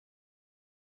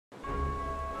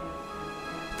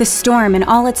The storm in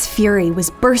all its fury was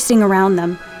bursting around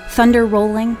them, thunder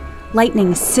rolling,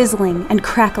 lightning sizzling and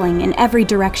crackling in every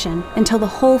direction until the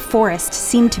whole forest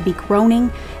seemed to be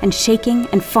groaning and shaking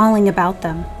and falling about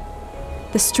them.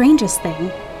 The strangest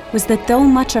thing was that though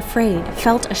much afraid,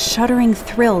 felt a shuddering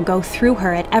thrill go through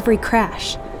her at every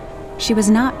crash. She was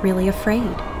not really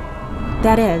afraid.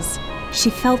 That is,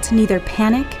 she felt neither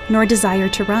panic nor desire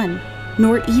to run,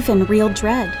 nor even real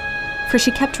dread, for she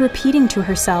kept repeating to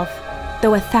herself,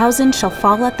 "Though 1,000 shall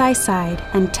fall at thy side,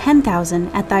 and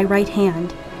 10,000 at thy right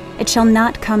hand, it shall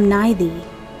not come nigh thee.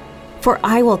 For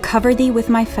I will cover thee with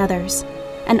my feathers,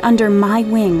 and under my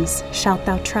wings shalt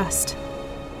thou trust."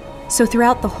 So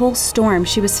throughout the whole storm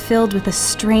she was filled with a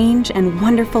strange and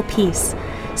wonderful peace,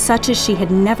 such as she had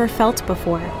never felt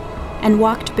before, and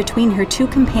walked between her two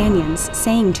companions,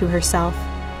 saying to herself,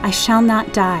 "I shall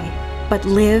not die, but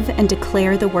live and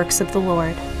declare the works of the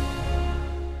Lord."